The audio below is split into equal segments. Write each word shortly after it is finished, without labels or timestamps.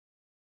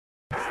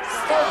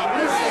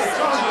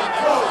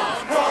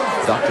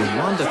Dr.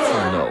 Wanda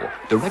Carnot,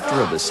 director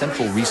of the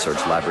Central Research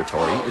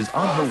Laboratory, is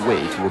on her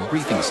way to a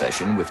briefing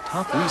session with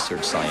top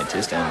research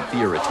scientist and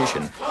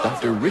theoretician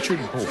Dr. Richard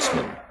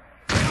Boltzmann.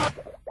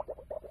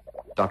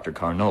 Dr.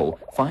 Carnot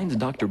finds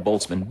Dr.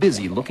 Boltzmann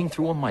busy looking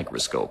through a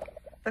microscope.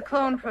 The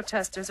clone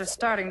protesters are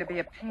starting to be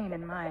a pain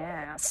in my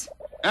ass.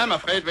 I'm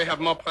afraid we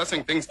have more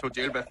pressing things to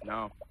deal with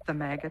now. The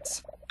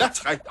maggots.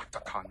 That's right,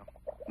 Dr. Carnot.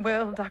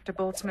 Well, Dr.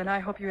 Boltzmann, I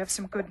hope you have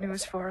some good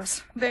news for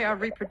us. They are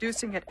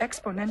reproducing at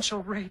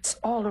exponential rates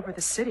all over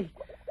the city.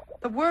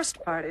 The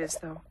worst part is,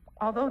 though,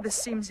 although this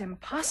seems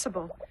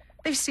impossible,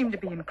 they seem to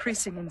be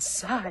increasing in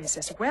size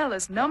as well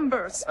as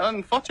numbers.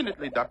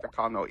 Unfortunately, Dr.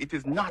 Carnot, it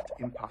is not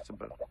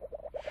impossible.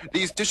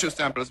 These tissue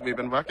samples we've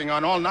been working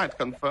on all night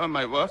confirm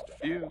my worst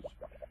fears.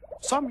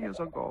 Some years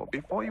ago,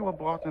 before you were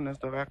brought in as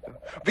director,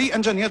 we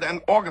engineered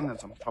an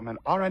organism from an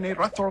RNA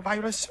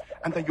retrovirus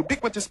and a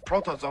ubiquitous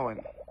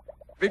protozoan.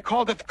 We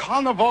called it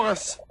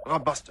Carnivorous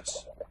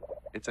robustus.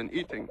 It's an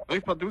eating,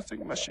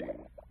 reproducing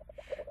machine.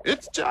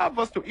 Its job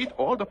was to eat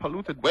all the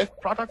polluted waste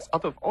products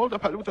out of all the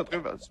polluted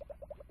rivers.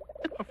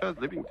 It prefers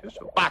living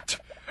tissue. But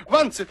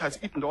once it has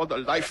eaten all the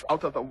life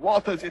out of the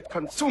waters, it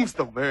consumes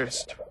the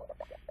waste.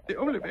 The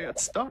only way it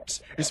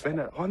stops is when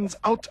it runs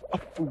out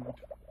of food.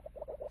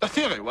 The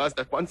theory was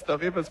that once the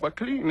rivers were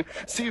clean,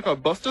 C.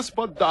 robustus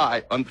would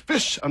die, and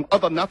fish and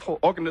other natural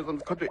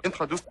organisms could be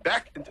introduced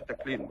back into the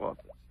clean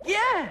water.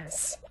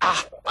 Yes!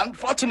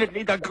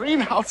 Unfortunately, the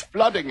greenhouse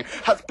flooding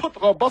has put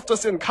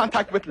robustus in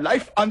contact with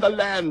life on the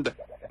land,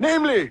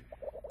 namely,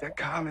 the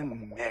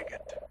common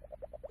maggot.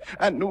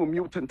 A new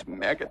mutant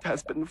maggot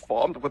has been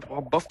formed with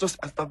robustus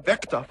as the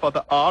vector for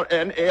the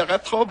RNA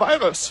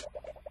retrovirus.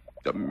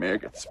 The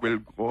maggots will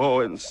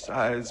grow in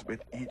size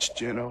with each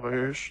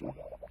generation.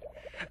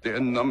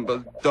 Their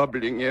numbers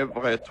doubling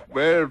every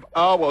 12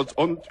 hours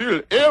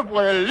until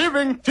every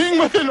living thing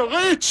within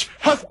reach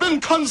has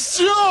been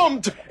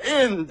consumed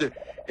and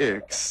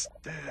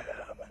exterminated.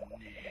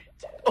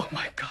 Oh,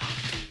 my God.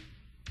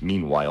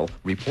 Meanwhile,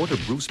 reporter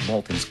Bruce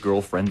Malton's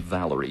girlfriend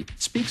Valerie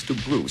speaks to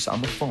Bruce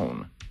on the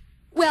phone.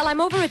 Well,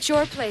 I'm over at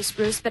your place,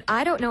 Bruce, but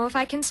I don't know if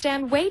I can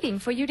stand waiting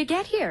for you to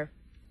get here.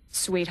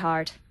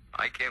 Sweetheart.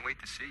 I can't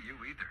wait to see you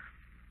either.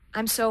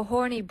 I'm so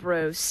horny,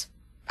 Bruce.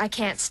 I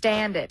can't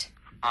stand it.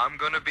 I'm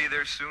gonna be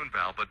there soon,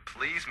 Val, but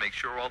please make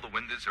sure all the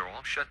windows are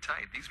all shut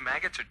tight. These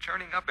maggots are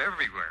turning up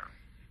everywhere.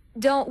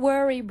 Don't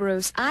worry,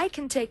 Bruce. I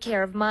can take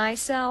care of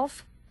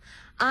myself.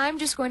 I'm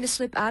just going to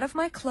slip out of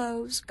my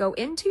clothes, go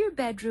into your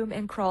bedroom,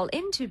 and crawl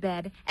into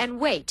bed, and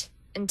wait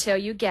until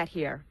you get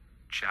here.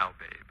 Ciao,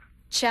 babe.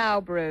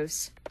 Ciao,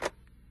 Bruce.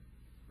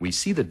 We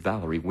see that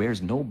Valerie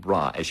wears no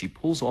bra as she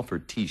pulls off her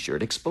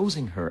t-shirt,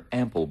 exposing her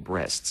ample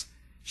breasts.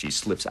 She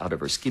slips out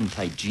of her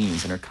skin-tight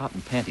jeans and her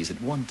cotton panties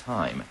at one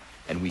time,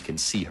 and we can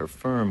see her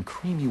firm,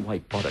 creamy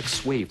white buttocks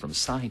sway from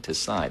side to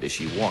side as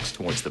she walks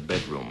towards the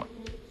bedroom.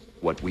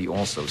 What we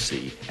also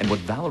see, and what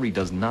Valerie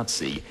does not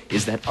see,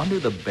 is that under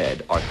the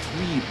bed are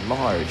 3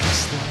 large,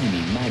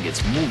 slimy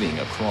maggots moving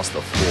across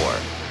the floor.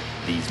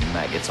 These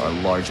maggots are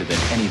larger than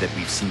any that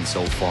we've seen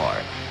so far.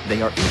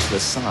 They are each the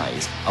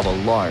size of a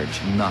large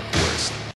knockwurst.